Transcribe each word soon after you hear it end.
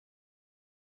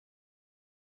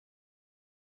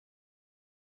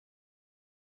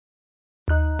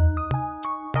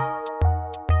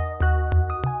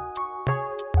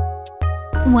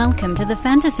Welcome to the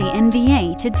Fantasy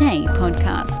NBA Today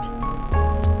podcast.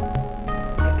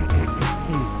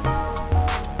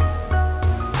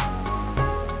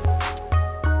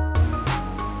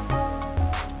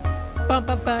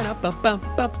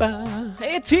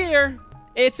 It's here.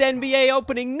 It's NBA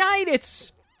opening night.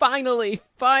 It's finally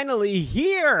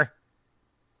here.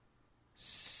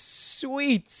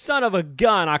 Sweet son of a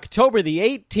gun. October the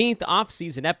 18th,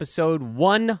 off-season episode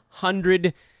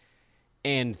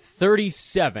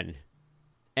 137.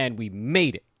 And we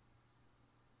made it.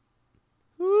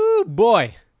 Ooh,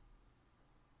 boy.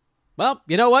 Well,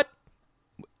 you know what?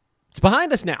 It's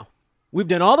behind us now. We've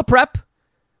done all the prep.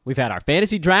 We've had our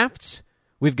fantasy drafts.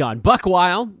 We've gone buck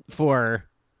wild for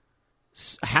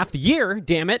half the year,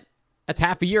 damn it. That's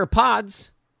half a year of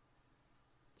pods.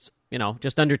 It's,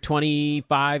 just under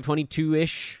 25,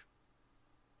 22-ish.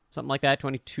 Something like that,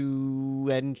 22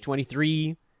 and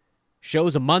 23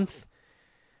 shows a month.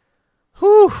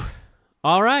 Whew.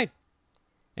 All right.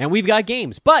 And we've got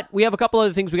games. But we have a couple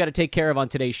other things we got to take care of on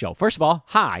today's show. First of all,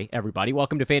 hi, everybody.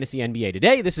 Welcome to Fantasy NBA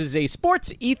Today. This is a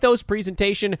Sports Ethos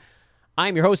presentation.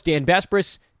 I'm your host, Dan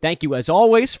Besbris. Thank you, as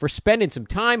always, for spending some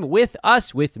time with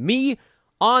us, with me,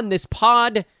 on this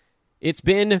pod. It's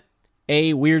been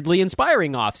a weirdly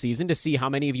inspiring offseason to see how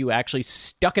many of you actually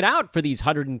stuck it out for these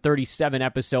 137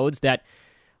 episodes that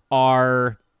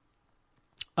are,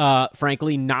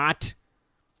 frankly, not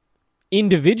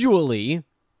individually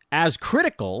as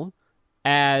critical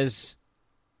as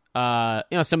some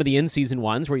of the in-season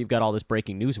ones where you've got all this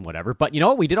breaking news and whatever. But you know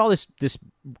what? We did all this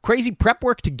crazy prep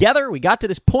work together. We got to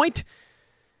this point.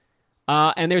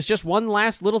 And there's just one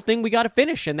last little thing we got to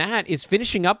finish, and that is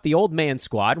finishing up the old man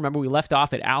squad. Remember, we left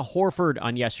off at Al Horford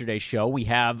on yesterday's show. We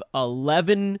have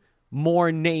 11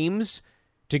 more names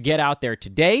to get out there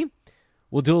today.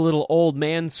 We'll do a little old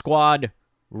man squad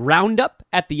roundup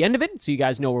at the end of it, so you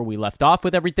guys know where we left off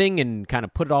with everything and kind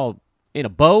of put it all in a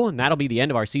bow, and that'll be the end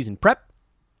of our season prep.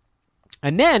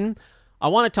 And then I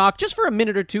want to talk just for a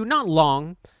minute or two, not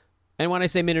long, and when I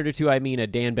say minute or two, I mean a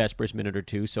Dan Besbris minute or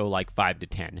two, so like 5 to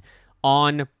 10,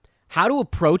 on how to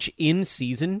approach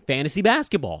in-season fantasy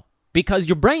basketball, because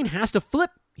your brain has to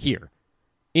flip here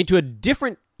into a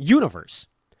different universe.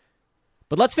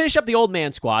 But let's finish up the old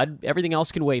man squad. Everything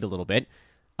else can wait a little bit.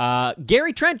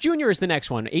 Gary Trent Jr. is the next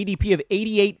one, ADP of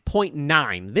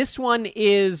 88.9. This one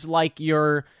is like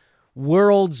your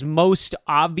world's most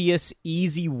obvious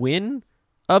easy win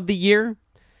of the year.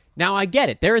 Now, I get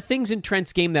it. There are things in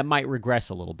Trent's game that might regress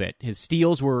a little bit. His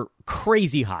steals were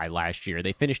crazy high last year.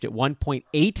 They finished at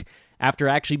 1.8 after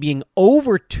actually being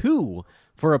over 2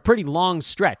 for a pretty long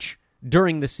stretch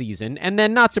during the season, and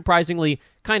then, not surprisingly,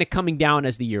 kind of coming down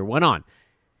as the year went on.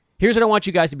 Here's what I want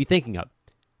you guys to be thinking of.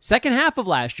 Second half of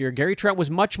last year, Gary Trent was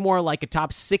much more like a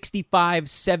top 65,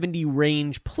 70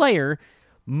 range player,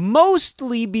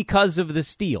 mostly because of the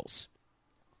steals.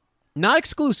 Not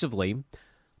exclusively,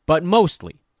 but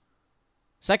mostly.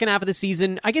 Second half of the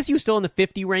season, I guess he was still in the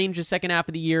 50 range the second half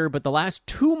of the year, but the last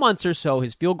 2 months or so,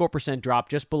 his field goal percent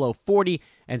dropped just below 40,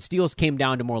 and steals came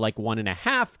down to more like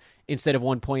 1.5 instead of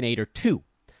 1.8 or 2.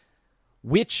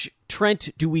 Which Trent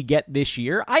do we get this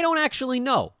year? I don't actually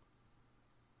know.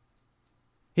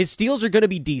 His steals are going to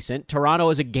be decent. Toronto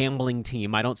is a gambling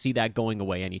team. I don't see that going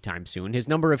away anytime soon. His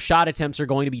number of shot attempts are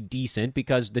going to be decent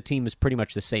because the team is pretty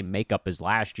much the same makeup as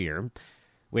last year,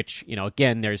 which,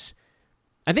 again,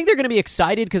 I think they're going to be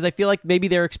excited because I feel like maybe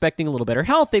they're expecting a little better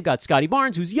health. They've got Scotty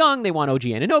Barnes, who's young. They want OG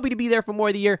Anunoby to be there for more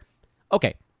of the year.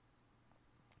 Okay.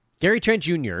 Gary Trent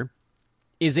Jr.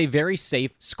 is a very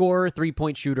safe scorer,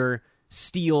 three-point shooter,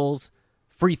 steals,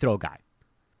 free throw guy.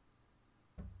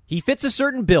 He fits a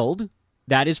certain build,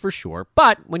 that is for sure.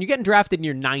 But when you're getting drafted in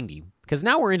your 90, because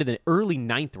now we're into the early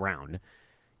 9th round,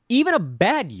 even a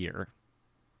bad year,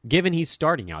 given he's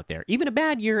starting out there, even a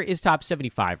bad year is top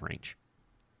 75 range.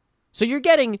 So you're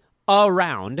getting a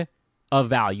round of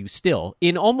value still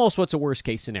in almost what's a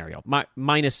worst-case scenario,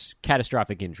 minus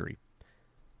catastrophic injury.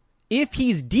 If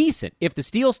he's decent, if the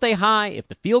steals stay high, if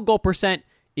the field goal percent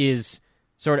is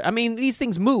these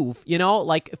things move,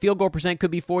 like field goal percent could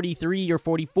be 43 or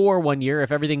 44 one year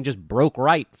if everything just broke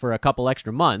right for a couple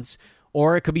extra months,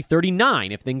 or it could be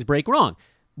 39 if things break wrong.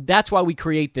 That's why we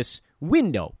create this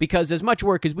window, because as much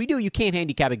work as we do, you can't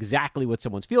handicap exactly what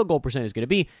someone's field goal percent is going to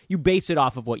be. You base it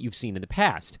off of what you've seen in the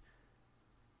past.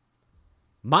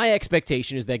 My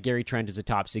expectation is that Gary Trent is a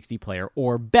top 60 player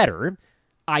or better.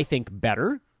 I think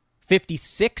better.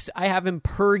 56, I have him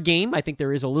per game. I think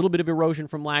there is a little bit of erosion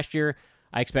from last year.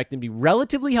 I expect him to be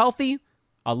relatively healthy,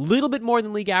 a little bit more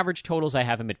than league average totals. I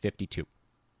have him at 52.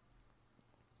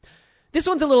 This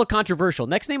one's a little controversial.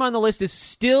 Next name on the list is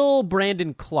still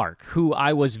Brandon Clark, who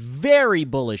I was very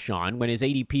bullish on when his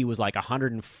ADP was like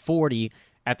 140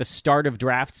 at the start of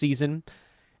draft season.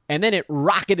 And then it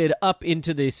rocketed up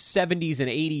into the 70s and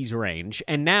 80s range.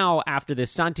 And now, after the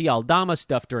Santi Aldama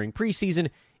stuff during preseason,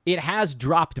 it has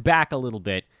dropped back a little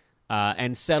bit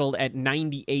and settled at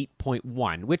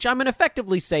 98.1, which I'm going to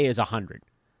effectively say is 100.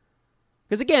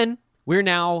 Because again, we're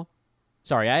now...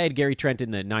 Sorry, I had Gary Trent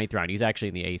in the 9th round. He's actually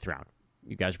in the 8th round.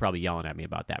 You guys are probably yelling at me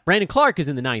about that. Brandon Clark is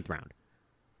in the 9th round.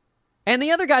 And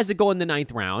the other guys that go in the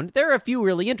 9th round, there are a few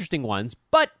really interesting ones.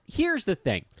 But here's the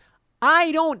thing.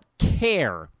 I don't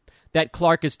care that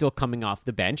Clark is still coming off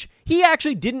the bench. He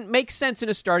actually didn't make sense in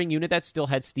a starting unit that still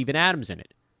had Steven Adams in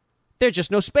it. There's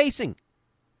just no spacing.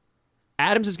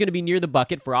 Adams is going to be near the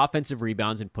bucket for offensive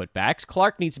rebounds and putbacks.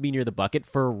 Clark needs to be near the bucket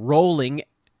for rolling,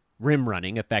 rim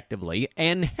running effectively,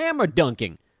 and hammer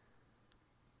dunking.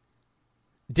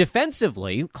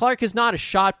 Defensively, Clark is not a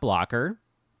shot blocker,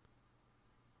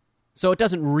 so it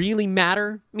doesn't really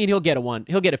matter. I mean, he'll get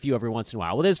a few every once in a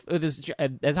while. With his,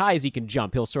 as high as he can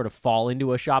jump, he'll sort of fall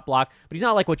into a shot block, but he's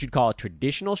not like what you'd call a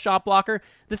traditional shot blocker.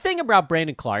 The thing about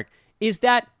Brandon Clark is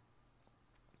that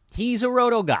he's a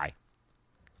roto guy.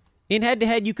 In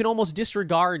head-to-head, you can almost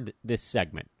disregard this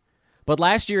segment. But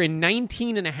last year, in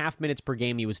 19.5 minutes per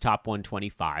game, he was top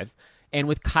 125. And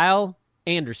with Kyle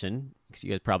Anderson,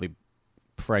 you guys probably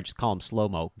prefer I just call him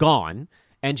slow-mo, gone,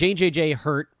 and JJJ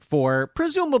hurt for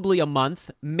presumably a month,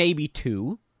 maybe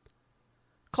 2,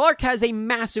 Clark has a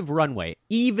massive runway,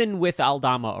 even with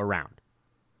Aldama around.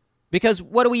 Because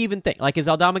what do we even think? Like, is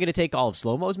Aldama going to take all of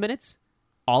slow-mo's minutes?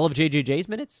 All of JJJ's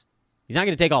minutes? He's not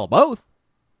going to take all of both.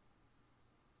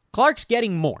 Clark's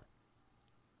getting more.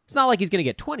 It's not like he's going to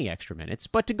get 20 extra minutes,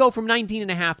 but to go from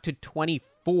 19.5 to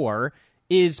 24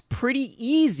 is pretty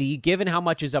easy given how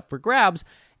much is up for grabs,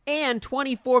 and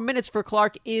 24 minutes for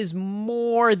Clark is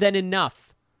more than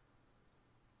enough.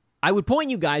 I would point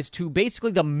you guys to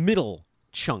basically the middle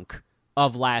chunk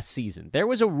of last season. There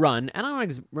was a run, and I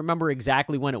don't remember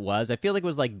exactly when it was. I feel like it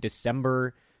was like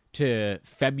December to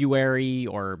February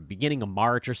or beginning of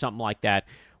March or something like that,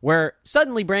 where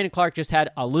suddenly Brandon Clark just had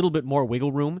a little bit more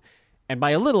wiggle room. And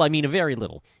by a little, I mean a very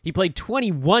little. He played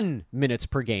 21 minutes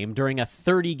per game during a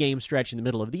 30-game stretch in the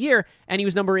middle of the year, and he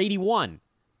was number 81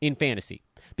 in fantasy.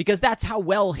 Because that's how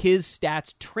well his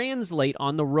stats translate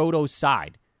on the roto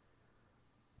side.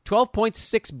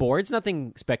 12.6 boards,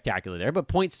 nothing spectacular there, but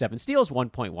 0.7 steals,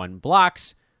 1.1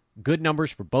 blocks. Good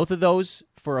numbers for both of those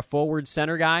for a forward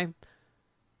center guy.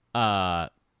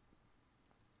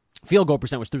 Field goal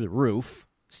percent was through the roof.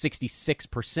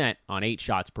 66% on 8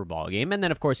 shots per ball game. And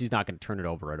then, of course, he's not going to turn it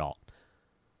over at all.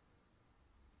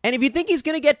 And if you think he's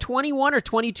going to get 21 or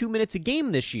 22 minutes a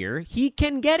game this year, he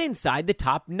can get inside the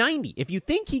top 90. If you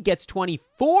think he gets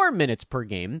 24 minutes per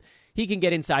game, he can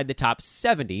get inside the top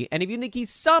 70. And if you think he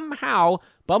somehow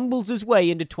bumbles his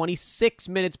way into 26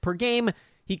 minutes per game,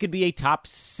 he could be a top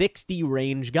 60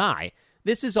 range guy.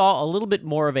 This is all a little bit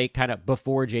more of a kind of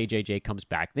before JJJ comes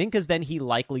back thing, because then he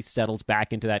likely settles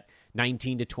back into that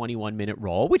 19 to 21 minute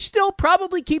role, which still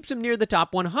probably keeps him near the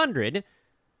top 100,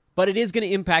 but it is going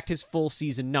to impact his full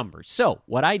season numbers. So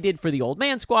what I did for the old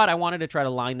man squad, I wanted to try to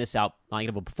line this out like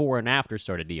a before and after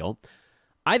sort of deal.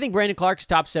 I think Brandon Clark's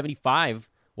top 75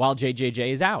 while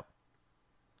JJJ is out.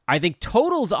 I think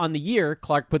totals on the year,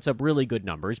 Clark puts up really good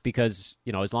numbers because,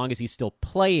 as long as he's still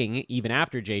playing, even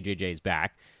after JJJ's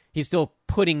back, he's still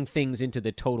putting things into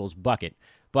the totals bucket.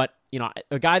 But,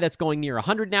 a guy that's going near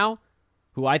 100 now,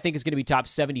 who I think is going to be top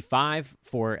 75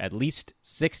 for at least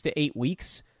 6 to 8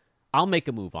 weeks, I'll make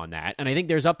a move on that. And I think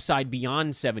there's upside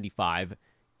beyond 75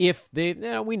 if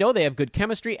we know they have good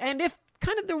chemistry, and if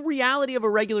kind of the reality of a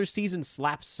regular season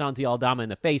slaps Santi Aldama in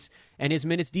the face and his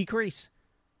minutes decrease,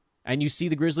 and you see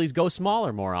the Grizzlies go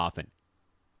smaller more often.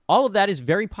 All of that is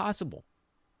very possible.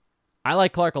 I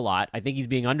like Clark a lot. I think he's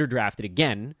being underdrafted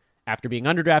again, after being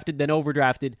underdrafted, then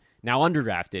overdrafted, now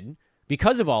underdrafted,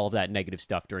 because of all of that negative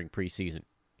stuff during preseason.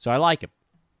 So I like him.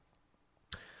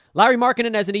 Larry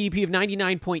Markkinen has an ADP of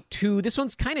 99.2. This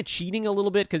one's kind of cheating a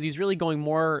little bit because he's really going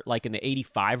more like in the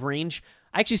 85 range.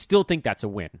 I actually still think that's a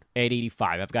win at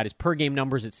 85. I've got his per game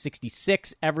numbers at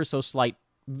 66, ever so slight,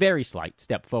 very slight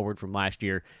step forward from last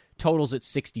year. Totals at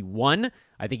 61.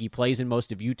 I think he plays in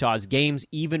most of Utah's games,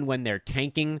 even when they're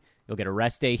tanking. He'll get a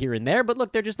rest day here and there, but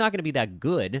look, they're just not going to be that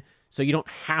good, so you don't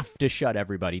have to shut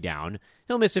everybody down.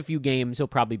 He'll miss a few games. He'll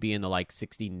probably be in the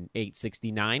 68,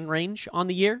 69 range on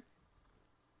the year.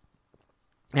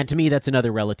 And to me, that's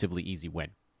another relatively easy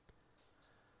win.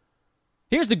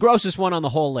 Here's the grossest one on the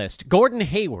whole list. Gordon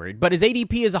Hayward, but his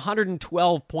ADP is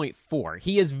 112.4.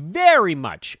 He is very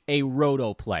much a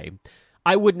roto play.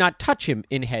 I would not touch him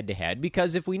in head-to-head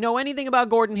because if we know anything about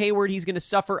Gordon Hayward, he's going to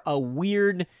suffer a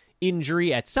weird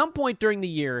injury at some point during the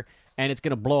year, and it's going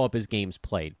to blow up his games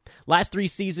played. Last 3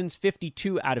 seasons,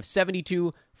 52 out of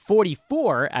 72,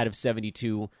 44 out of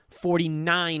 72,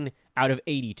 49 out of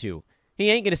 82. He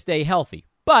ain't going to stay healthy.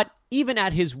 But even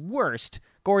at his worst,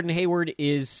 Gordon Hayward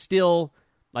is still,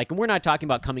 like, we're not talking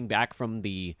about coming back from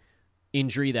the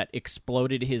injury that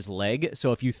exploded his leg.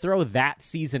 So if you throw that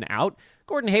season out,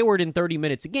 Gordon Hayward in 30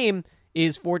 minutes a game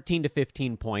is 14 to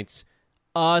 15 points,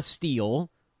 a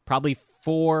steal, probably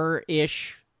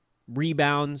 4-ish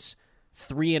rebounds,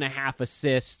 3.5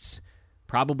 assists,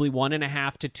 probably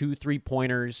 1.5 to 2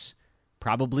 3-pointers,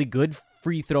 probably good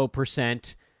free throw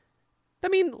percent. I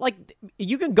mean, like,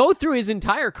 you can go through his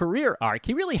entire career arc.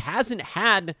 He really hasn't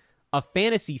had a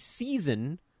fantasy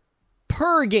season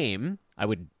per game. I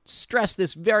would stress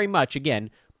this very much, again,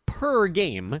 per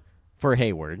game for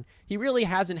Hayward. He really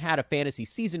hasn't had a fantasy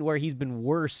season where he's been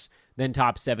worse than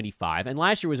top 75. And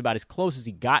last year was about as close as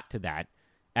he got to that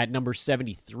at number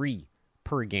 73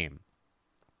 per game.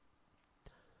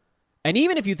 And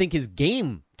even if you think his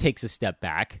game takes a step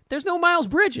back, there's no Miles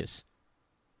Bridges.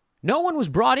 No one was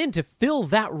brought in to fill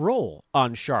that role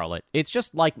on Charlotte. It's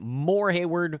just like more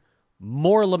Hayward,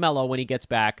 more LaMelo when he gets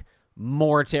back,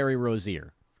 more Terry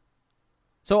Rozier.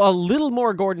 So a little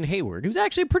more Gordon Hayward, who's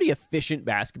actually a pretty efficient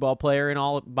basketball player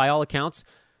by all accounts,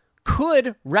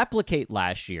 could replicate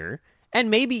last year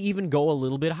and maybe even go a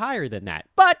little bit higher than that.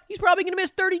 But he's probably going to miss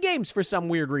 30 games for some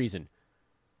weird reason.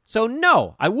 So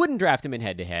no, I wouldn't draft him in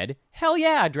head-to-head. Hell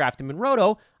yeah, I'd draft him in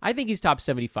Roto. I think he's top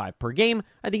 75 per game.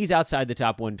 I think he's outside the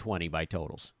top 120 by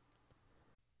totals.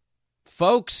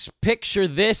 Folks, picture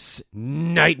this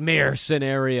nightmare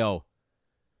scenario.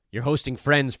 You're hosting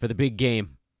friends for the big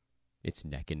game. It's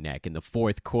neck and neck in the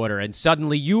fourth quarter, and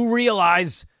suddenly you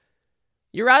realize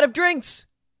you're out of drinks.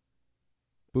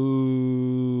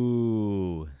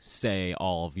 Boo, say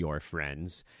all of your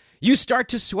friends. You start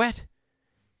to sweat.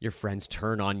 Your friends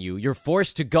turn on you. You're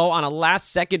forced to go on a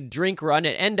last-second drink run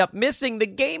and end up missing the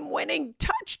game-winning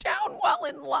touchdown while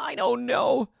in line. Oh,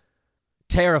 no.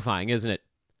 Terrifying, isn't it?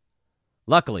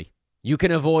 Luckily, you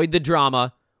can avoid the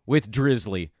drama with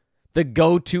Drizzly, the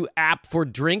go-to app for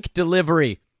drink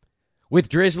delivery. With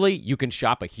Drizzly, you can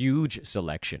shop a huge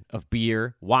selection of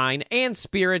beer, wine, and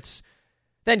spirits,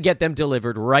 then get them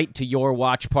delivered right to your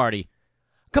watch party.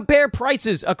 Compare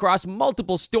prices across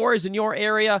multiple stores in your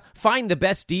area, find the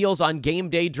best deals on game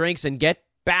day drinks, and get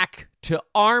back to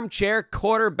armchair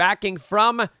quarterbacking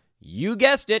from, you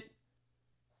guessed it,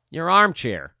 your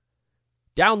armchair.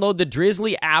 Download the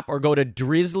Drizzly app or go to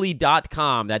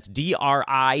drizzly.com. That's DRIZLY.com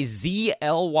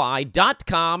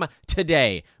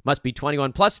today. Must be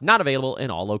 21 plus, not available in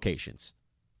all locations.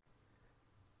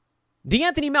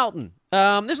 De'Anthony Melton.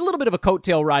 There's a little bit of a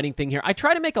coattail riding thing here. I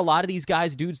try to make a lot of these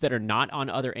guys dudes that are not on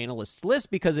other analysts' lists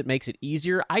because it makes it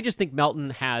easier. I just think Melton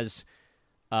has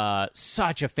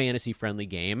such a fantasy-friendly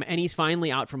game, and he's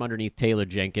finally out from underneath Taylor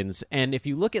Jenkins. And if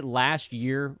you look at last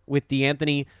year with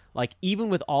De'Anthony, like even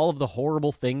with all of the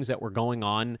horrible things that were going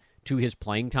on to his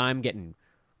playing time, getting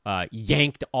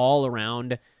yanked all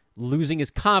around, losing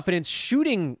his confidence,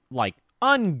 shooting like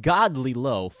ungodly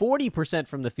low, 40%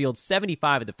 from the field,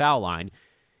 75 at the foul line.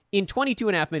 In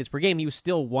 22.5 minutes per game, he was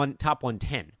still top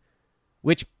 110,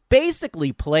 which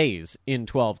basically plays in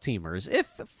 12-teamers, if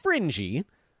fringy,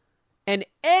 and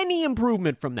any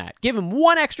improvement from that. Give him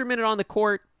 1 extra minute on the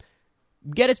court,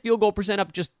 get his field goal percent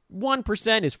up just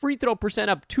 1%, his free throw percent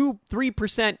up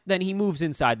 3%, then he moves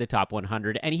inside the top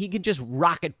 100, and he can just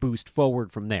rocket boost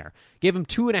forward from there. Give him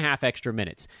 2.5 extra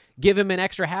minutes. Give him an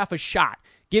extra half a shot.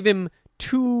 Give him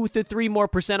 2 to 3 more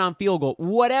percent on field goal.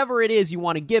 Whatever it is you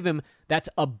want to give him that's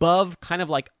above kind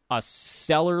of like a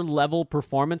Seller level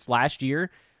performance last year,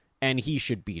 and he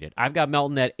should beat it. I've got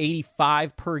Melton at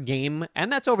 85 per game,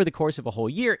 and that's over the course of a whole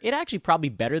year. It actually probably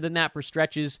better than that for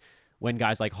stretches when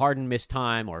guys like Harden miss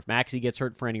time or if Maxey gets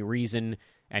hurt for any reason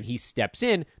and he steps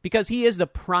in because he is the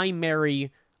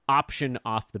primary option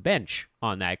off the bench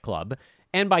on that club.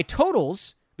 And by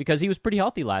totals, because he was pretty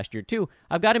healthy last year too,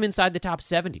 I've got him inside the top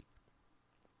 70.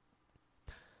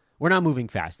 We're not moving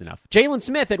fast enough. Jalen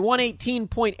Smith at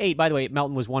 118.8. By the way,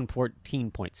 Melton was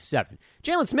 114.7.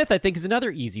 Jalen Smith, I think, is another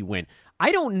easy win.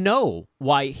 I don't know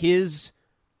why his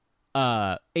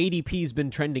ADP's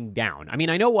been trending down. I mean,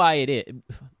 I know why it is.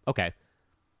 Okay.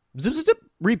 Zip, zip, zip.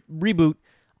 Reboot.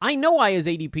 I know why his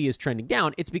ADP is trending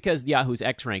down. It's because Yahoo's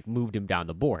X rank moved him down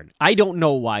the board. I don't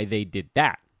know why they did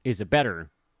that, is a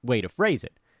better way to phrase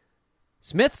it.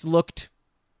 Smith's looked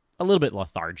a little bit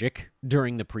lethargic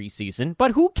during the preseason,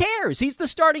 but who cares? He's the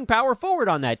starting power forward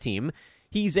on that team.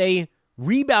 He's a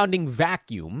rebounding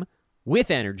vacuum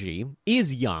with energy,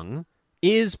 is young,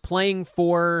 is playing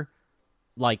for,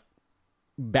 like,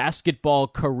 basketball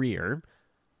career.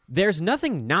 There's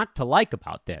nothing not to like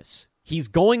about this. He's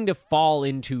going to fall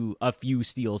into a few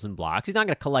steals and blocks. He's not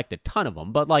going to collect a ton of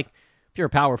them, but, like, if you're a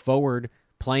power forward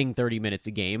playing 30 minutes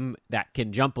a game that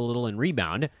can jump a little and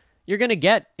rebound, you're going to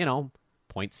get,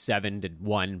 0.7 to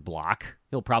 1 block.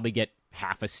 He'll probably get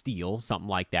half a steal, something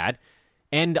like that.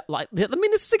 And,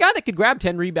 this is a guy that could grab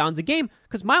 10 rebounds a game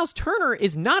because Miles Turner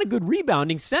is not a good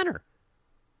rebounding center.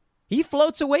 He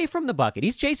floats away from the bucket.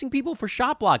 He's chasing people for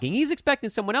shot blocking. He's expecting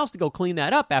someone else to go clean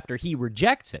that up after he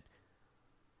rejects it.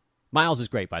 Miles is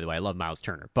great, by the way. I love Miles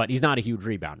Turner, but he's not a huge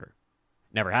rebounder.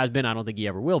 Never has been. I don't think he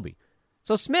ever will be.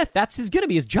 So Smith, that's going to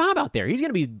be his job out there. He's going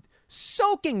to be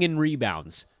soaking in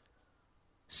rebounds,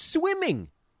 swimming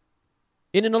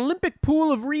in an Olympic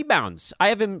pool of rebounds. I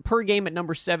have him per game at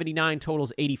number 79,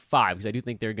 totals 85, because I do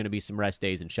think there are going to be some rest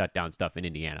days and shutdown stuff in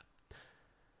Indiana.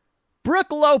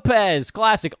 Brook Lopez,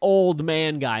 classic old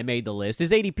man guy, made the list.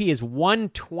 His ADP is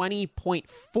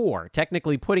 120.4,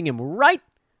 technically putting him right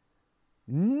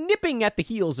nipping at the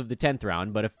heels of the 10th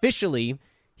round, but officially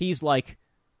he's like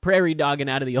prairie dogging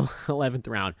out of the 11th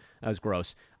round. That was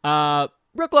gross.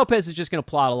 Brook Lopez is just going to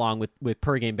plod along with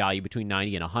per game value between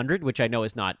 90 and 100, which I know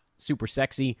is not super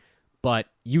sexy, but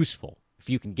useful. If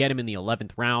you can get him in the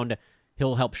 11th round,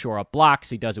 he'll help shore up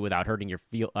blocks. He does it without hurting your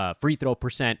free throw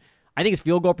percent. I think his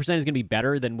field goal percent is going to be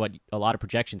better than what a lot of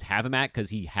projections have him at because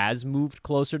he has moved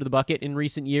closer to the bucket in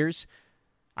recent years.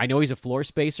 I know he's a floor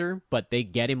spacer, but they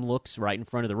get him looks right in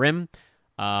front of the rim.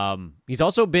 He's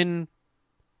also been,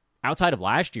 outside of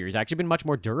last year, he's actually been much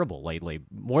more durable lately,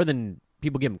 more than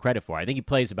people give him credit for. I think he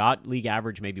plays about league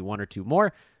average, maybe one or two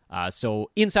more.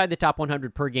 So inside the top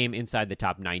 100 per game, inside the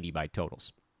top 90 by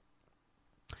totals.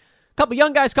 Couple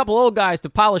young guys, couple old guys to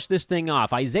polish this thing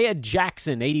off. Isaiah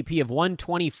Jackson, ADP of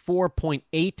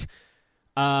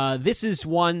 124.8. This is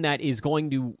one that is going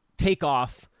to take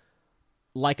off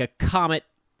like a comet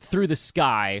through the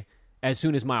sky as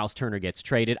soon as Miles Turner gets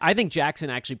traded. I think Jackson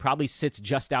actually probably sits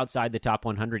just outside the top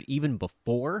 100 even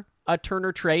before a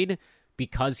Turner trade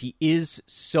because he is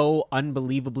so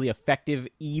unbelievably effective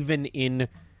even in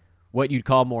what you'd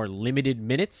call more limited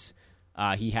minutes.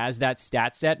 He has that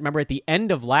stat set. Remember, at the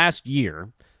end of last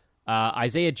year,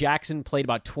 Isaiah Jackson played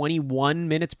about 21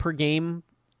 minutes per game.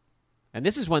 And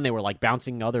this is when they were like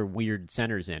bouncing other weird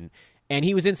centers in. And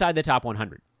he was inside the top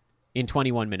 100 in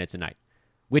 21 minutes a night,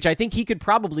 which I think he could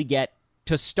probably get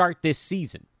to start this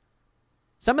season.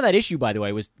 Some of that issue, by the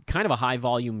way, was kind of a high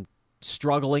volume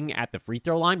struggling at the free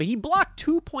throw line, but he blocked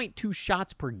 2.2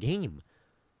 shots per game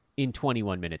in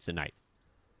 21 minutes a night.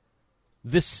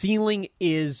 The ceiling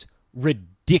is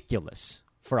ridiculous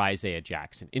for Isaiah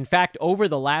Jackson. In fact, over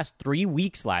the last 3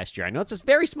 weeks last year, I know it's a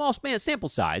very small sample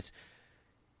size,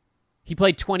 he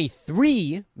played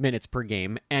 23 minutes per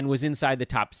game and was inside the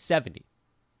top 70.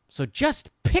 So just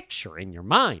picture in your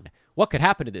mind what could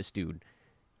happen to this dude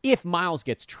if Miles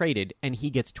gets traded and he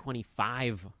gets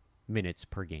 25 minutes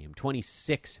per game,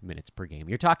 26 minutes per game.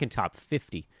 You're talking top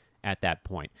 50 at that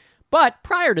point. But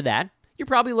prior to that, you're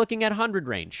probably looking at 100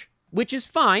 range, which is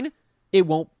fine. It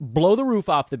won't blow the roof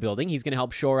off the building. He's going to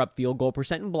help shore up field goal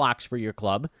percent and blocks for your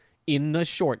club in the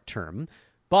short term.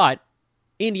 But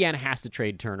Indiana has to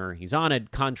trade Turner. He's on a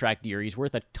contract year. He's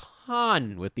worth a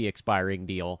ton with the expiring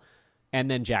deal.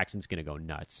 And then Jackson's going to go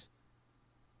nuts.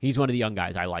 He's one of the young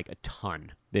guys I like a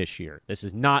ton this year. This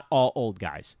is not all old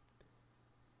guys.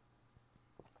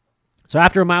 So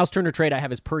after a Miles Turner trade, I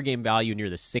have his per game value near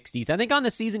the 60s. I think on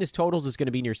the season, his totals is going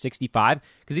to be near 65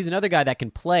 because he's another guy that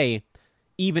can play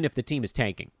even if the team is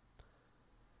tanking.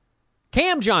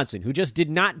 Cam Johnson, who just did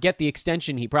not get the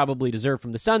extension he probably deserved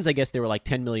from the Suns. I guess they were like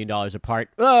 $10 million apart.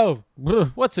 Oh,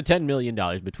 what's the $10 million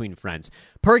between friends?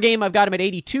 Per game, I've got him at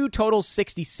 82, totals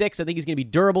 66. I think he's going to be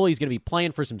durable. He's going to be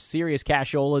playing for some serious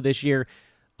cashola this year.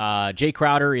 Jay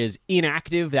Crowder is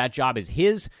inactive. That job is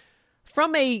his.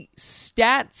 From a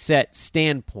stat set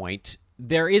standpoint,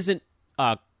 there isn't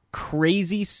a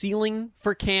crazy ceiling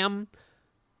for Cam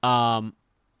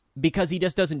because he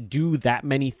just doesn't do that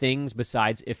many things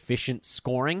besides efficient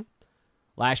scoring.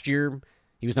 Last year,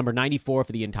 he was number 94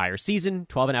 for the entire season,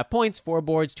 12.5 points, 4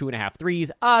 boards, 2.5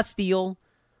 threes, a steal,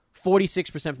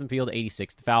 46% from the field,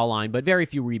 86 the foul line, but very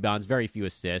few rebounds, very few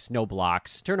assists, no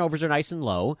blocks. Turnovers are nice and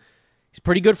low. He's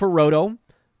pretty good for Roto.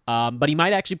 But he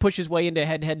might actually push his way into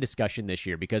head-to-head discussion this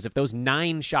year because if those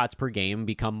 9 shots per game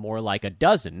become more like a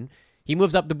dozen, he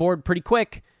moves up the board pretty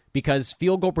quick because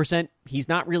field goal percent, he's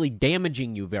not really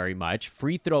damaging you very much.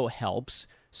 Free throw helps.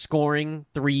 Scoring,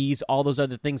 threes, all those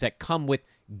other things that come with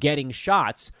getting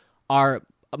shots are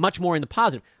much more in the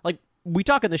positive. Like, we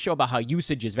talk on the show about how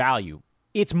usage is value.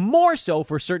 It's more so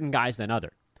for certain guys than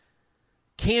other.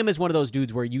 Cam is one of those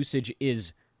dudes where usage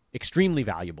is extremely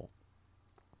valuable.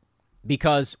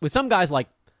 Because with some guys, like,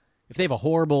 if they have a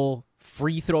horrible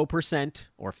free throw percent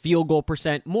or field goal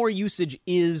percent, more usage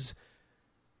is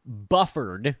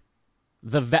buffered.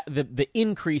 The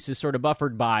increase is sort of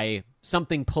buffered by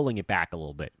something pulling it back a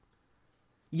little bit.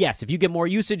 Yes, if you get more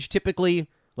usage, typically,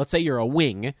 let's say you're a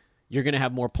wing, you're going to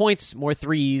have more points, more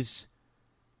threes,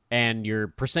 and your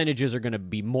percentages are going to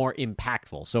be more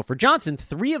impactful. So for Johnson,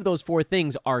 3 of those 4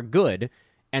 things are good,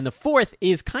 and the 4th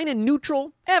is kind of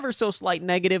neutral, ever so slight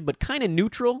negative, but kind of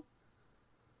neutral.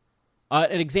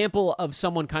 An example of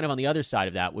someone kind of on the other side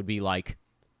of that would be like,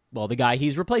 well, the guy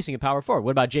he's replacing at power forward.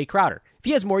 What about Jay Crowder? If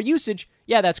he has more usage,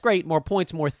 yeah, that's great. More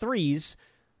points, more threes.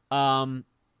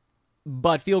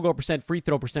 But field goal percent, free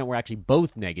throw percent were actually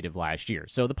both negative last year.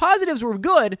 So the positives were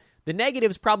good. The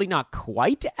negatives probably not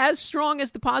quite as strong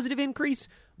as the positive increase,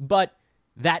 but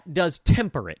that does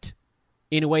temper it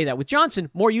in a way that with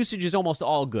Johnson, more usage is almost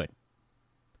all good.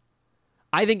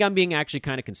 I think I'm being actually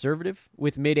kind of conservative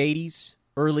with mid-80s,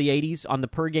 early 80s on the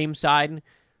per-game side.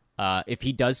 If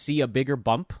he does see a bigger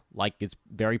bump, like it's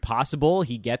very possible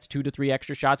he gets 2 to 3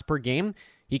 extra shots per game,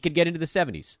 he could get into the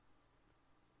 70s.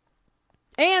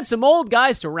 And some old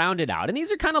guys to round it out. And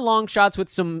these are kind of long shots with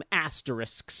some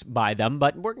asterisks by them,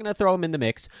 but we're going to throw them in the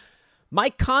mix.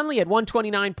 Mike Conley at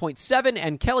 129.7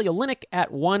 and Kelly Olynyk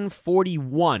at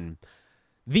 141.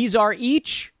 These are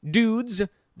each dudes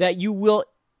that you will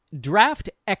draft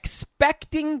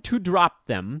expecting to drop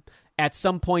them at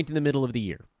some point in the middle of the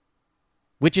year,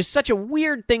 which is such a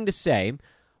weird thing to say.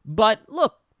 But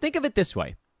look, think of it this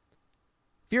way.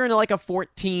 If you're in like a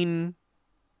 14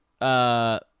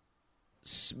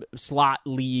 slot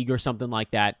league or something like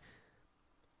that,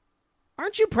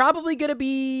 aren't you probably going to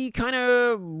be kind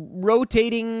of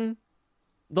rotating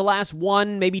the last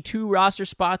 1, maybe 2 roster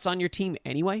spots on your team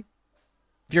anyway?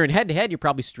 If you're in head-to-head, you're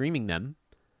probably streaming them.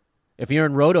 If you're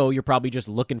in Roto, you're probably just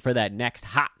looking for that next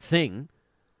hot thing.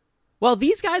 Well,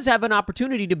 these guys have an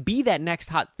opportunity to be that next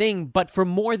hot thing, but for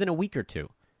more than a week or 2.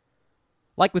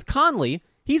 Like with Conley,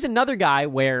 he's another guy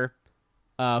where,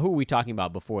 who were we talking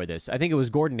about before this? I think it was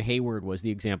Gordon Hayward was the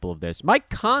example of this. Mike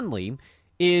Conley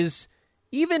is,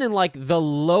 even in like the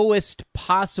lowest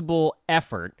possible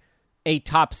effort, a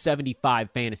top 75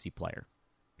 fantasy player.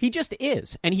 He just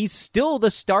is, and he's still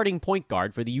the starting point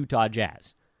guard for the Utah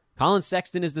Jazz. Colin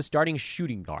Sexton is the starting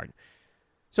shooting guard.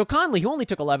 So Conley, who only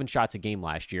took 11 shots a game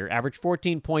last year, averaged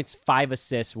 14 points, 5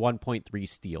 assists, 1.3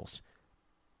 steals.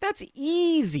 That's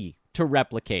easy to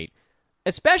replicate,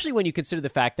 especially when you consider the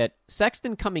fact that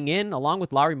Sexton coming in, along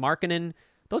with Lauri Markkanen,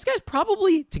 those guys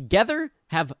probably together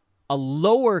have a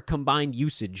lower combined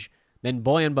usage than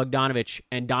Bojan Bogdanovic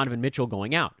and Donovan Mitchell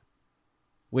going out,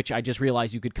 which I just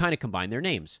realized you could kind of combine their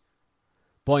names.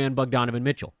 Bojan Bogdanovic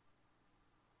Mitchell.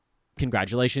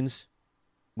 Congratulations.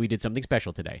 We did something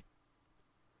special today.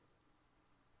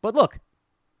 But look,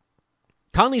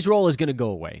 Conley's role is going to go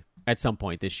away at some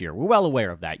point this year. We're well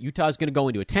aware of that. Utah's going to go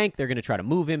into a tank. They're going to try to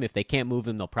move him. If they can't move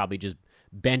him, they'll probably just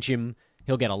bench him.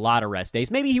 He'll get a lot of rest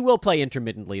days. Maybe he will play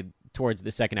intermittently towards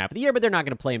the second half of the year, but they're not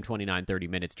going to play him 29, 30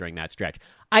 minutes during that stretch.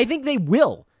 I think they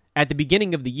will at the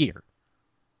beginning of the year.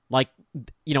 Like,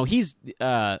 you know, he's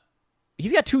got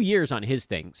 2 years on his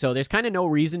thing, so there's kind of no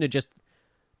reason to just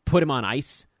put him on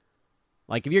ice.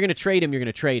 Like, if you're going to trade him, you're going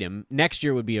to trade him. Next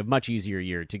year would be a much easier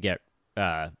year to get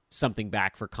something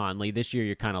back for Conley. This year,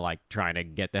 you're kind of like trying to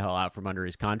get the hell out from under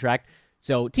his contract.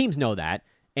 So teams know that,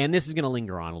 and this is going to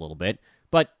linger on a little bit.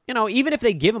 But, you know, even if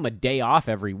they give him a day off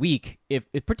every week, if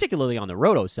particularly on the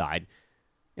Roto side,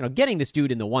 you know, getting this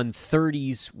dude in the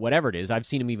 130s, whatever it is, I've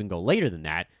seen him even go later than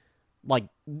that, like,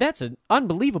 that's an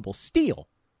unbelievable steal.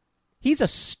 He's a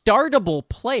startable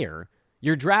player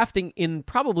you're drafting in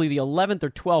probably the 11th or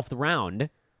 12th round.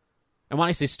 And when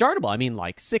I say startable, I mean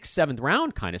like 6th, 7th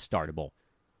round kind of startable.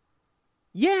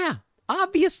 Yeah,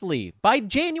 obviously. By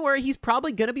January, he's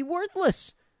probably going to be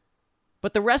worthless.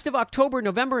 But the rest of October,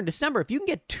 November, and December, if you can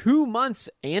get 2 months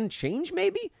and change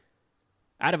maybe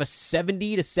out of a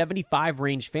 70 to 75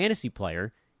 range fantasy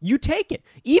player, you take it.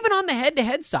 Even on the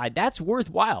head-to-head side, that's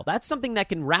worthwhile. That's something that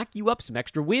can rack you up some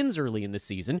extra wins early in the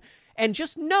season. And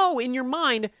just know in your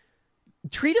mind,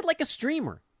 treat it like a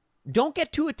streamer. Don't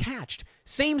get too attached.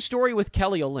 Same story with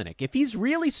Kelly Olynyk. If he's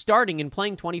really starting and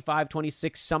playing 25,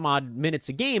 26 some odd minutes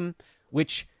a game,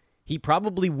 which he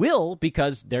probably will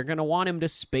because they're going to want him to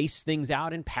space things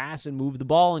out and pass and move the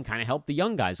ball and kind of help the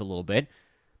young guys a little bit.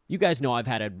 You guys know I've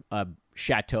had a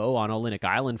chateau on Olynyk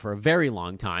Island for a very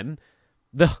long time.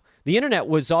 The The internet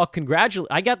was all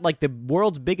I got like the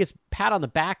world's biggest pat on the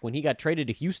back when he got traded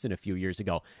to Houston a few years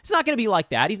ago. It's not going to be like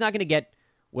that. He's not going to get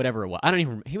whatever it was. I don't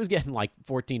even, he was getting like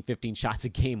 14, 15 shots a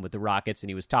game with the Rockets and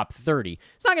he was top 30.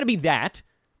 It's not going to be that.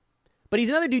 But he's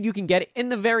another dude you can get in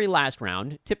the very last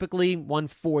round, typically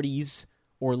 140s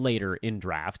or later in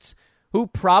drafts, who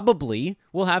probably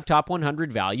will have top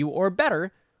 100 value or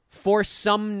better for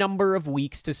some number of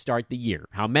weeks to start the year.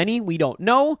 How many? We don't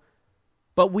know,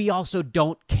 but we also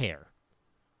don't care.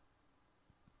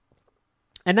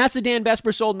 And that's the Dan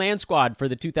Besbris Old Man Squad for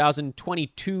the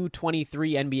 2022-23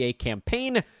 NBA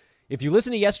campaign. If you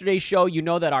listen to yesterday's show, you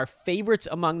know that our favorites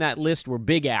among that list were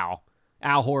Big Al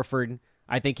Horford.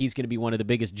 I think he's going to be one of the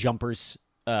biggest jumpers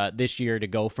this year to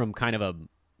go from kind of a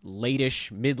late-ish,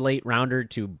 mid-late rounder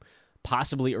to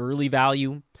possibly early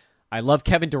value. I love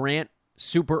Kevin Durant,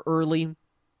 super early.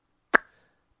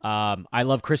 I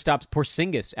love Kristaps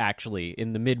Porzingis, actually,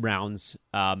 in the mid-rounds.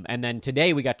 And then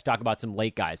today we got to talk about some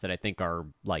late guys that I think are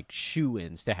like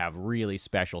shoo-ins to have really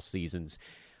special seasons.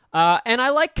 And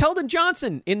I like Keldon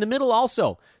Johnson in the middle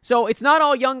also. So it's not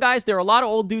all young guys. There are a lot of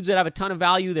old dudes that have a ton of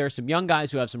value. There are some young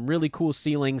guys who have some really cool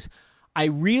ceilings. I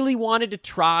really wanted to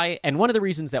try, and one of the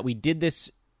reasons that we did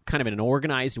this kind of in an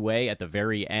organized way at the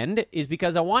very end is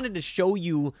because I wanted to show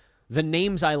you the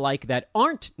names I like that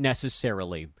aren't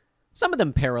necessarily, some of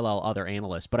them parallel other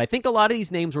analysts, but I think a lot of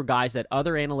these names were guys that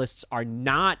other analysts are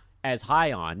not as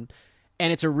high on,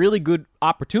 and it's a really good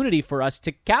opportunity for us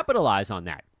to capitalize on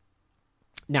that.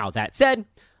 Now, that said,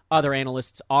 other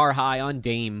analysts are high on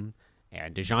Dame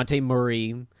and DeJounte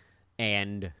Murray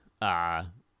and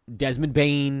Desmond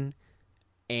Bane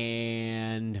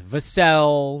and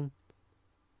Vassell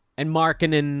and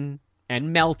Markkanen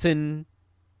and Melton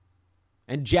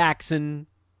and Jackson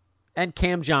and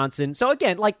Cam Johnson. So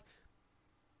again, like,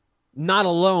 not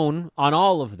alone on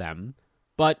all of them,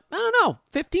 but I don't know,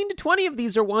 15 to 20 of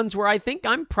these are ones where I think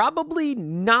I'm probably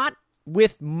not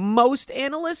with most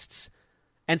analysts.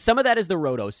 And some of that is the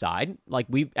roto side. Like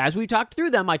as we talked through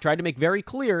them, I tried to make very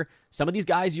clear some of these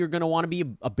guys you're going to want to be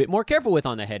a bit more careful with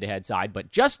on the head-to-head side.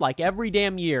 But just like every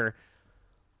damn year,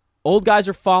 old guys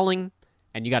are falling,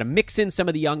 and you got to mix in some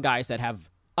of the young guys that have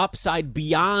upside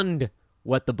beyond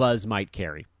what the buzz might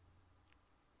carry.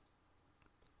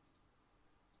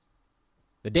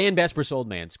 The Dan Besbris Old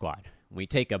Man Squad. We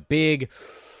take a big,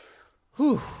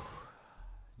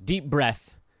 deep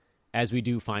breath as we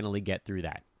do finally get through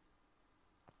that.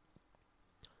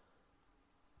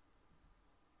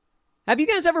 Have you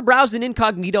guys ever browsed in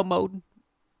incognito mode?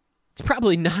 It's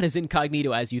probably not as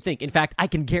incognito as you think. In fact, I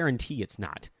can guarantee it's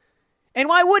not. And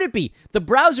why would it be? The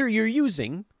browser you're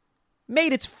using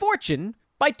made its fortune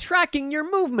by tracking your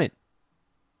movement.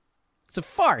 It's a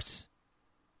farce.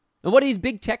 And what do these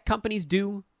big tech companies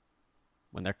do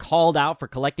when they're called out for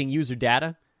collecting user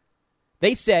data?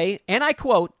 They say, and I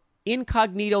quote,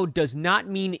 incognito does not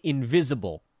mean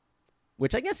invisible,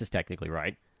 which I guess is technically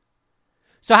right.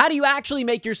 So how do you actually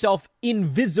make yourself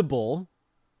invisible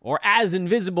or as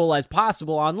invisible as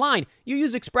possible online? You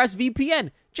use ExpressVPN,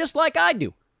 just like I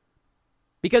do.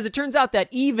 Because it turns out that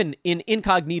even in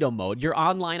incognito mode, your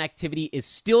online activity is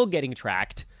still getting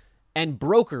tracked and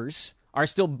brokers are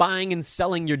still buying and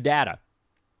selling your data.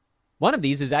 One of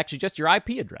these is actually just your IP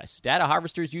address. Data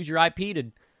harvesters use your IP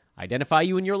to identify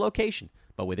you and your location.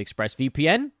 But with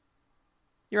ExpressVPN,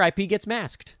 your IP gets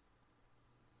masked.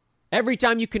 Every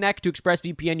time you connect to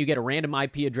ExpressVPN, you get a random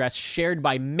IP address shared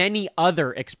by many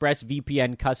other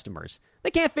ExpressVPN customers.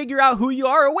 They can't figure out who you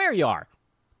are or where you are.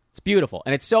 It's beautiful,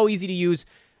 and it's so easy to use.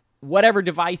 Whatever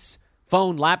device,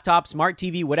 phone, laptop, smart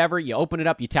TV, whatever, you open it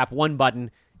up, you tap one button,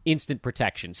 instant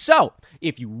protection. So,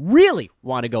 if you really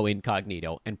want to go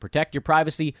incognito and protect your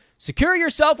privacy, secure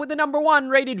yourself with the #1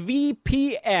 rated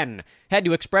VPN. Head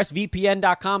to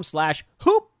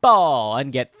expressvpn.com/hoopball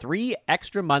and get 3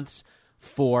 extra months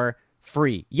for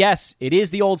free. Yes, it is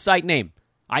the old site name.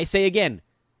 I say again,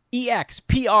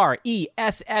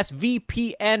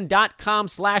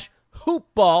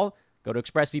 expressvpn.com/hoopball. Go to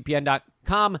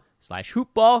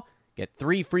expressvpn.com/hoopball. Get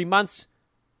 3 free months.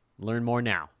 Learn more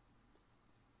now.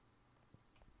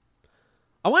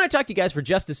 I want to talk to you guys for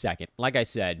just a second, like I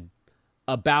said,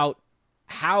 about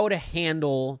how to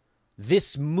handle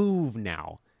this move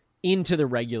now into the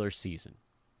regular season.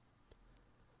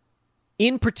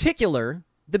 In particular,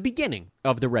 the beginning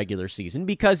of the regular season,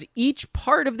 because each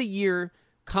part of the year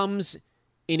comes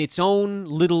in its own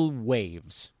little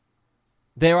waves.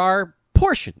 There are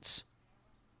portions.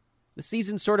 The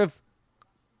season sort of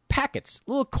packets,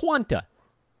 little quanta.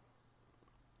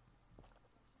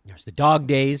 There's the dog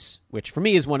days, which for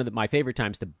me is one of my favorite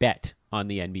times to bet on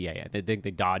the NBA. I think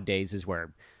the dog days is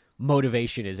where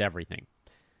motivation is everything.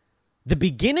 The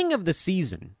beginning of the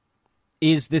season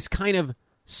is this kind of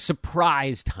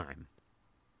surprise time.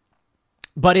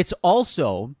 But it's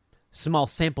also small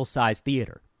sample size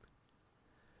theater.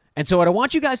 And so what I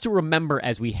want you guys to remember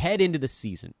as we head into the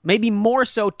season, maybe more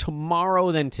so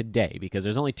tomorrow than today, because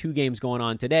there's only 2 games going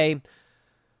on today.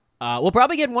 We'll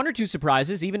probably get 1 or 2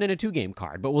 surprises, even in a 2-game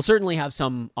card, but we'll certainly have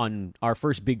some on our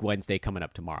first big Wednesday coming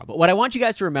up tomorrow. But what I want you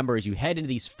guys to remember as you head into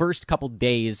these first couple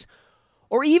days,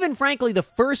 or even, frankly, the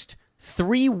first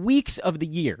 3 weeks of the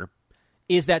year,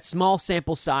 is that small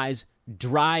sample size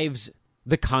drives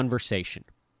the conversation.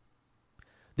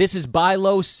 This is buy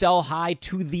low, sell high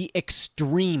to the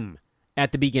extreme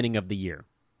at the beginning of the year.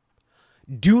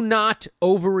 Do not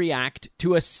overreact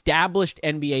to established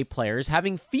NBA players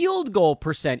having field goal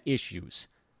percent issues.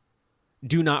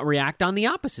 Do not react on the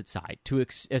opposite side to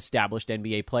established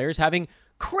NBA players having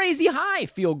crazy high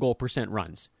field goal percent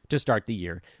runs to start the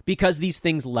year, because these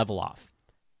things level off.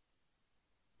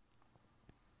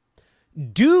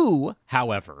 Do,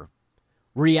 however,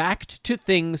 react to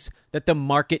things that the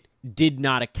market did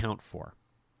not account for.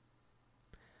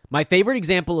 My favorite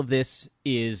example of this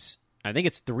is, I think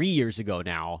it's 3 years ago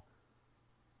now.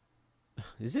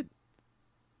 Is it?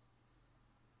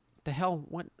 The hell?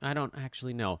 What? I don't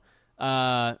actually know.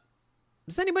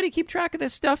 Does anybody keep track of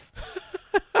this stuff?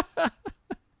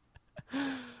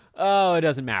 Oh, it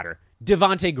doesn't matter.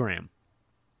 Devontae Graham.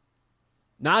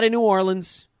 Not in New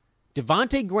Orleans.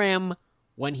 Devontae Graham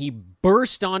when he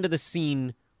burst onto the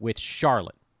scene with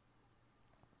Charlotte.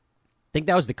 I think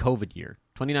that was the COVID year.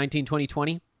 2019,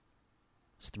 2020?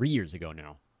 It's 3 years ago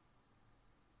now.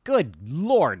 Good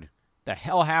Lord. The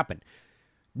hell happened?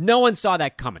 No one saw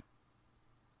that coming.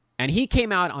 And he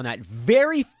came out on that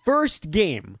very first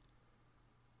game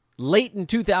late in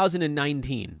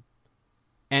 2019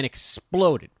 and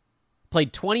exploded.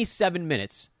 Played 27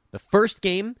 minutes. The first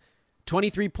game,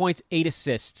 23 points, 8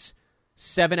 assists,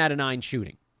 7 out of 9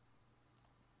 shooting.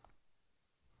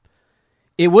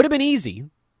 It would have been easy,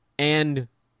 and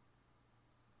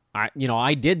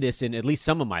I did this in at least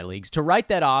some of my leagues, to write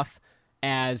that off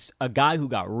as a guy who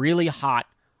got really hot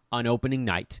on opening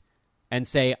night and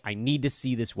say, I need to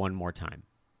see this one more time.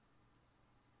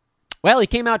 Well, he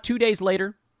came out 2 days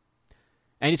later,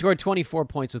 and he scored 24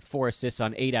 points with 4 assists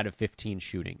on 8 out of 15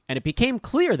 shooting. And it became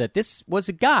clear that this was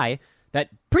a guy that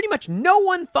pretty much no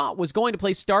one thought was going to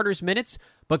play starters minutes,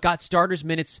 but got starters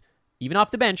minutes, even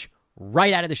off the bench,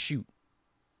 right out of the chute.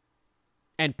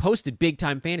 And posted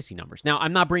big-time fantasy numbers. Now,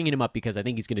 I'm not bringing him up because I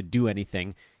think he's going to do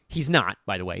anything. He's not,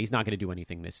 by the way. He's not going to do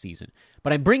anything this season.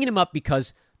 But I'm bringing him up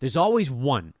because there's always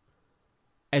one.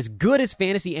 As good as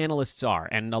fantasy analysts are,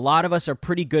 and a lot of us are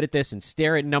pretty good at this and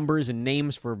stare at numbers and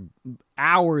names for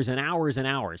hours and hours and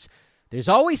hours, there's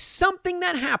always something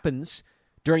that happens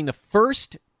during the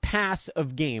first pass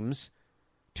of games,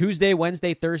 Tuesday,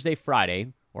 Wednesday, Thursday, Friday,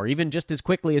 or even just as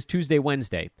quickly as Tuesday,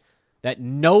 Wednesday, that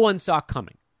no one saw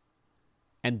coming.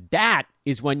 And that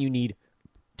is when you need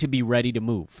to be ready to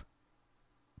move.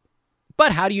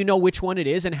 But how do you know which one it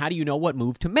is, and how do you know what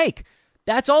move to make?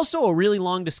 That's also a really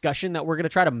long discussion that we're going to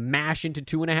try to mash into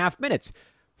 2.5 minutes.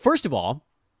 First of all,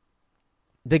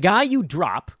 the guy you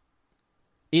drop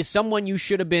is someone you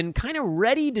should have been kind of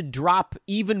ready to drop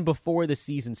even before the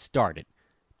season started.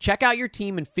 Check out your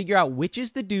team and figure out which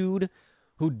is the dude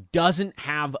who doesn't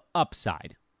have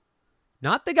upside.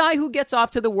 Not the guy who gets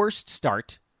off to the worst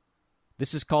start.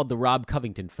 This is called the Rob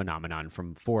Covington phenomenon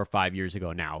from 4 or 5 years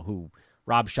ago now, who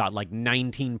Rob shot like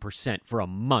 19% for a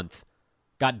month,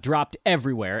 got dropped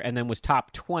everywhere, and then was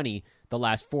top 20 the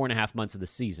last 4.5 months of the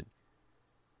season.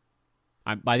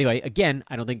 By the way, again,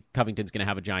 I don't think Covington's going to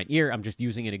have a giant year. I'm just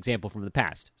using an example from the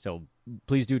past, so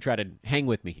please do try to hang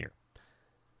with me here.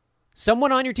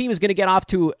 Someone on your team is going to get off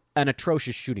to an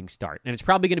atrocious shooting start, and it's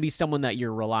probably going to be someone that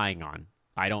you're relying on.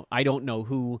 I don't know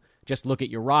who. Just look at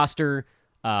your roster.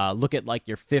 Look at like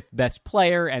your 5th best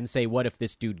player and say, what if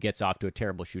this dude gets off to a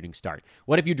terrible shooting start?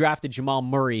 What if you drafted Jamal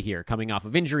Murray here coming off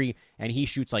of injury and he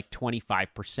shoots like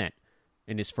 25%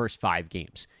 in his first 5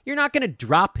 games? You're not going to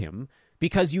drop him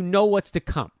because you know what's to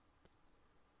come.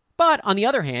 But on the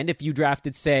other hand, if you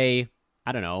drafted, say,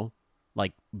 I don't know,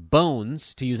 like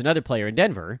Bones, to use another player in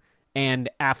Denver, and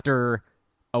after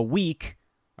a week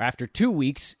or after 2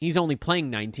 weeks, he's only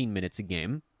playing 19 minutes a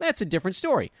game, that's a different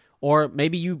story. Or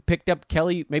maybe you picked up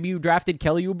maybe you drafted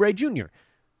Kelly Oubre Jr.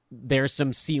 There's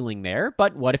some ceiling there,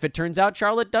 but what if it turns out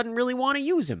Charlotte doesn't really want to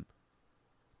use him?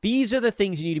 These are the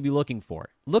things you need to be looking for.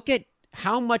 Look at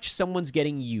how much someone's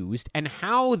getting used and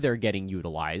how they're getting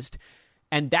utilized,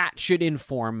 and that should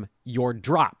inform your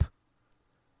drop.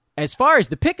 As far as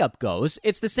the pickup goes,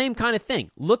 it's the same kind of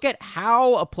thing. Look at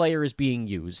how a player is being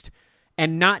used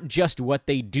and not just what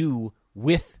they do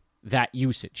with that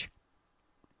usage.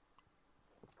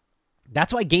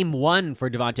 That's why game 1 for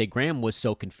Devontae Graham was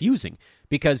so confusing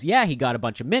because, yeah, he got a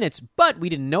bunch of minutes, but we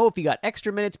didn't know if he got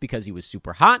extra minutes because he was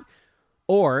super hot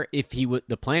or if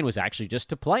the plan was actually just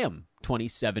to play him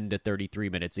 27 to 33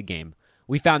 minutes a game.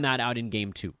 We found that out in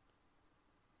game 2.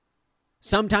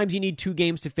 Sometimes you need 2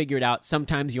 games to figure it out.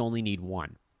 Sometimes you only need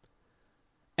 1.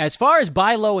 As far as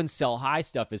buy low and sell high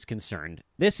stuff is concerned,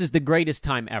 this is the greatest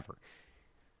time ever.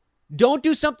 Don't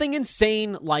do something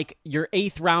insane like your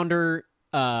 8th rounder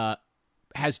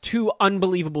has 2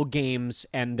 unbelievable games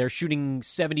and they're shooting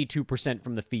 72%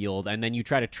 from the field, and then you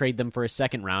try to trade them for a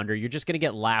 2nd rounder. You're just going to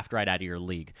get laughed right out of your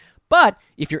league. But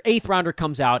if your 8th rounder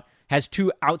comes out, has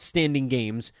 2 outstanding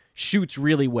games, shoots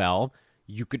really well,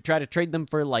 you could try to trade them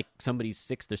for like somebody's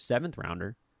 6th or 7th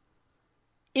rounder.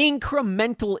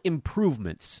 Incremental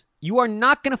improvements. You are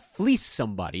not going to fleece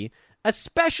somebody,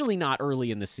 especially not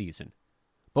early in the season.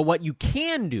 But what you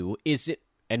can do is,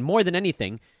 and more than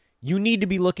anything, you need to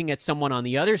be looking at someone on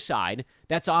the other side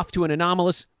that's off to an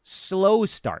anomalous slow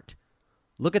start.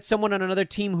 Look at someone on another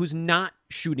team who's not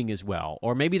shooting as well,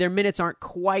 or maybe their minutes aren't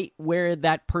quite where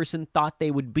that person thought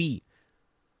they would be.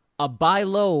 A buy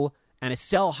low and a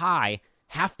sell high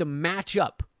have to match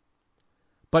up.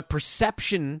 But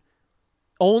perception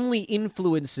only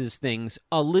influences things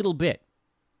a little bit.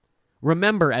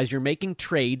 Remember, as you're making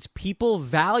trades, people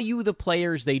value the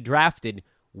players they drafted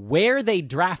where they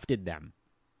drafted them,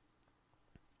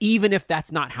 even if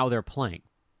that's not how they're playing.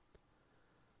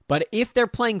 But if they're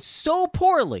playing so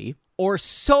poorly or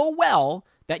so well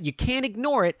that you can't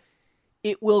ignore it,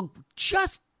 it will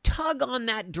just tug on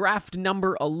that draft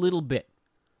number a little bit.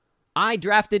 I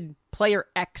drafted player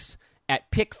X at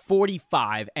pick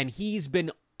 45, and he's been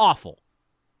awful.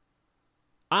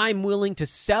 I'm willing to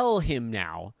sell him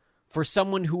now for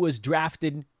someone who was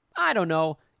drafted, I don't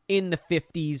know, in the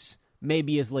 50s,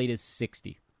 maybe as late as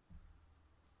 60.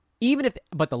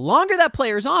 But the longer that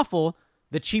player is awful,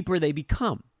 the cheaper they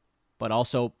become. But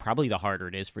also, probably the harder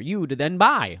it is for you to then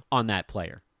buy on that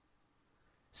player.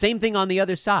 Same thing on the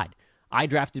other side. I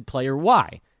drafted player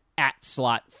Y at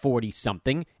slot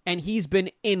 40-something, and he's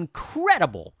been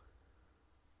incredible.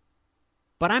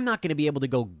 But I'm not going to be able to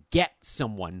go get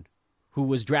someone who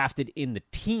was drafted in the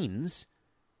teens.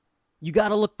 You got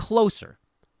to look closer.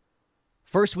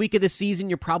 First week of the season,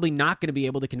 you're probably not going to be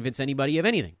able to convince anybody of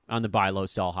anything on the buy low,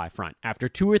 sell high front. After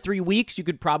 2 or 3 weeks, you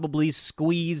could probably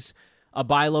squeeze a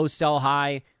buy low, sell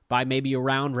high by maybe a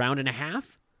round and a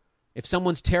half. If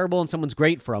someone's terrible and someone's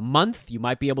great for a month, you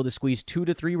might be able to squeeze 2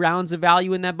 to 3 rounds of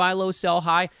value in that buy low, sell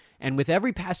high. And with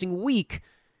every passing week,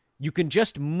 you can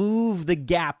just move the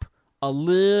gap a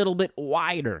little bit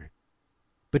wider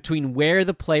between where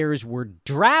the players were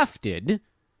drafted,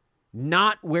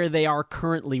 not where they are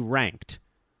currently ranked.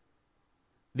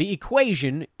 The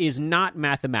equation is not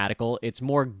mathematical. It's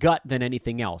more gut than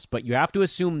anything else. But you have to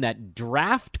assume that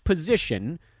draft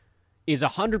position is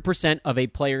 100% of a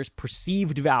player's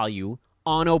perceived value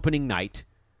on opening night.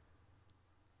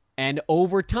 And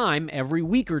over time, every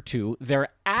week or two, their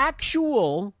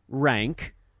actual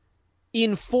rank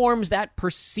informs that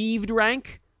perceived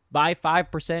rank by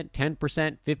 5%,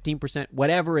 10%, 15%,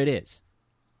 whatever it is.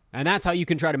 And that's how you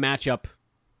can try to match up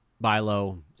buy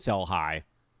low, sell high,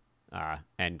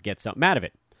 and get something out of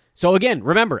it. So again,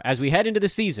 remember, as we head into the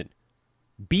season,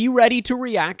 be ready to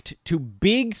react to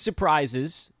big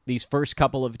surprises these first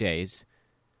couple of days.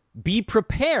 Be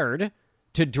prepared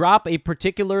to drop a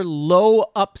particular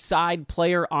low upside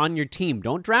player on your team.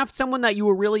 Don't draft someone that you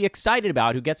were really excited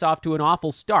about who gets off to an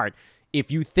awful start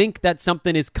if you think that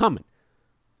something is coming.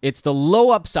 It's the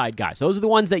low upside guys. Those are the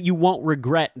ones that you won't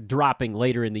regret dropping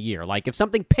later in the year. Like if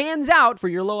something pans out for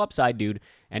your low upside dude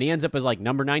and he ends up as like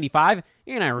number 95,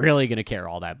 you're not really going to care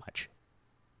all that much.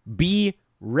 Be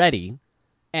ready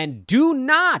and do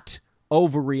not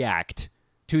overreact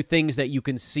to things that you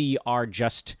can see are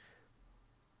just,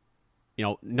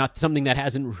 not something that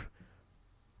hasn't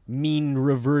mean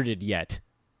reverted yet.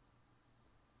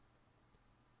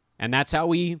 And that's how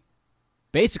we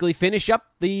basically finish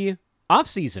up the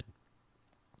offseason.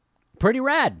 Pretty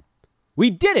rad.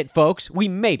 We did it, folks. We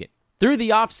made it through the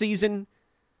offseason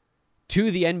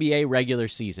to the NBA regular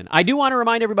season. I do want to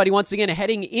remind everybody once again,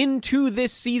 heading into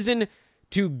this season,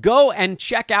 to go and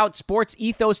check out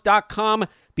sportsethos.com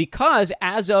because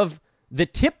as of the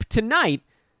tip tonight,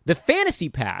 the Fantasy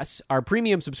Pass, our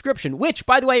premium subscription, which,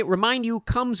 by the way, remind you,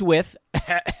 comes with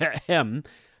I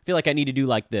feel like I need to do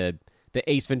like the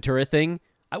Ace Ventura thing.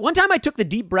 One time I took the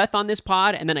deep breath on this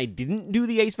pod, and then I didn't do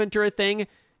the Ace Ventura thing,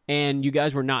 and you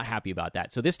guys were not happy about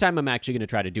that. So this time I'm actually going to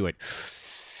try to do it.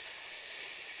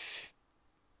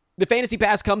 The Fantasy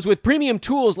Pass comes with premium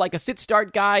tools like a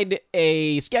sit-start guide,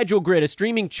 a schedule grid, a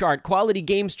streaming chart, quality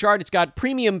games chart. It's got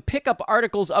premium pickup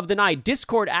articles of the night,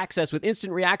 Discord access with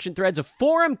instant reaction threads, a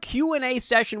forum Q&A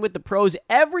session with the pros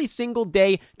every single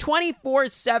day,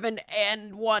 24/7,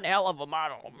 and one hell of a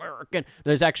model American.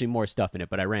 There's actually more stuff in it,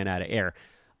 but I ran out of air.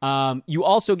 You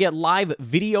also get live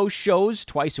video shows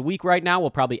twice a week right now.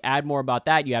 We'll probably add more about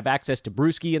that. You have access to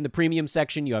Brewski in the premium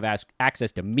section. You have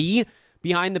access to me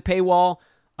behind the paywall.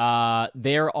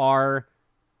 There are,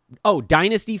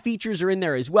 Dynasty features are in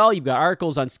there as well. You've got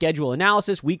articles on schedule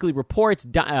analysis, weekly reports,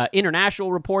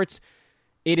 international reports.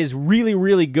 It is really,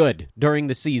 really good during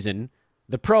the season.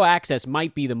 The Pro Access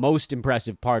might be the most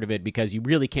impressive part of it because you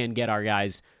really can get our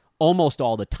guys almost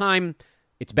all the time.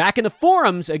 It's back in the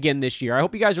forums again this year. I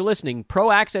hope you guys are listening.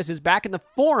 Pro Access is back in the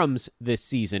forums this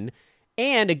season.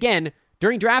 And again,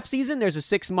 during draft season, there's a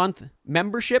 6-month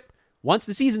membership. Once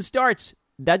the season starts,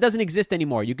 that doesn't exist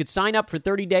anymore. You could sign up for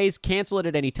 30 days, cancel it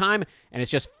at any time, and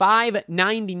it's just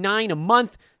 $5.99 a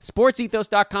month.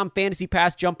 SportsEthos.com Fantasy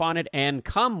Pass. Jump on it and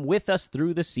come with us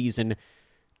through the season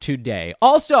today.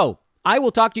 Also, I will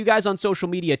talk to you guys on social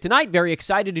media tonight. Very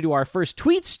excited to do our first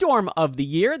tweet storm of the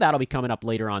year. That'll be coming up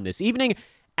later on this evening.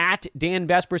 At Dan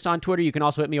Vespers on Twitter. You can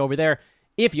also hit me over there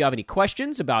if you have any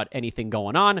questions about anything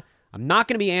going on. I'm not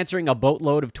going to be answering a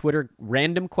boatload of Twitter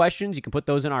random questions. You can put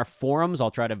those in our forums.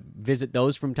 I'll try to visit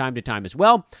those from time to time as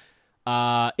well.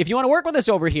 If you want to work with us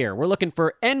over here, we're looking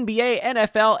for NBA,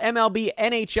 NFL, MLB,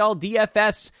 NHL,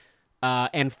 DFS,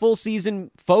 and full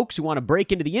season folks who want to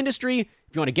break into the industry.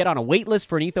 If you want to get on a wait list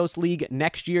for an Ethos League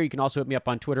next year, you can also hit me up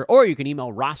on Twitter, or you can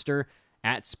email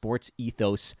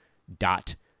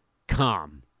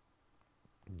roster@sportsethos.com.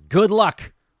 Good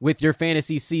luck with your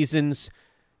fantasy seasons.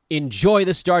 Enjoy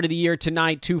the start of the year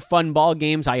tonight. 2 fun ball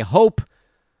games, I hope.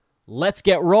 Let's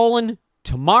get rolling.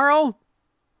 Tomorrow,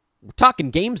 we're talking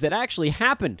games that actually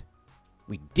happened.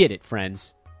 We did it,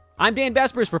 friends. I'm Dan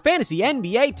Vespers for Fantasy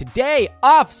NBA Today.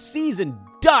 Off season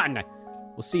done.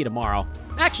 We'll see you tomorrow.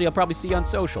 Actually, I'll probably see you on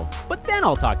social, but then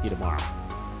I'll talk to you tomorrow.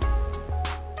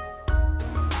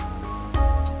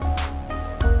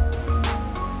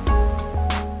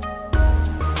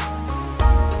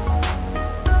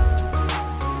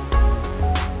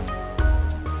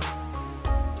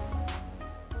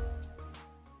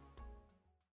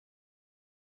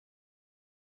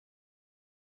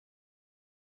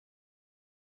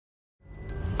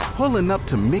 Pulling up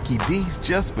to Mickey D's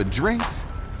just for drinks?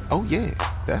 Oh yeah,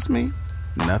 that's me.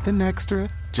 Nothing extra,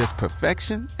 just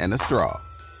perfection and a straw.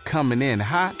 Coming in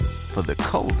hot for the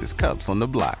coldest cups on the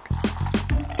block.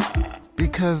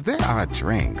 Because there are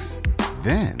drinks.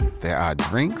 Then there are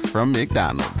drinks from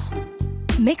McDonald's.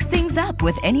 Mix things up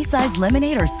with any size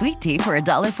lemonade or sweet tea for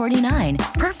 $1.49.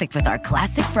 Perfect with our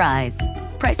classic fries.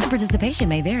 Price and participation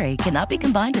may vary. Cannot be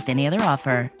combined with any other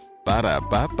offer.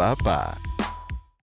 Ba-da-ba-ba-ba.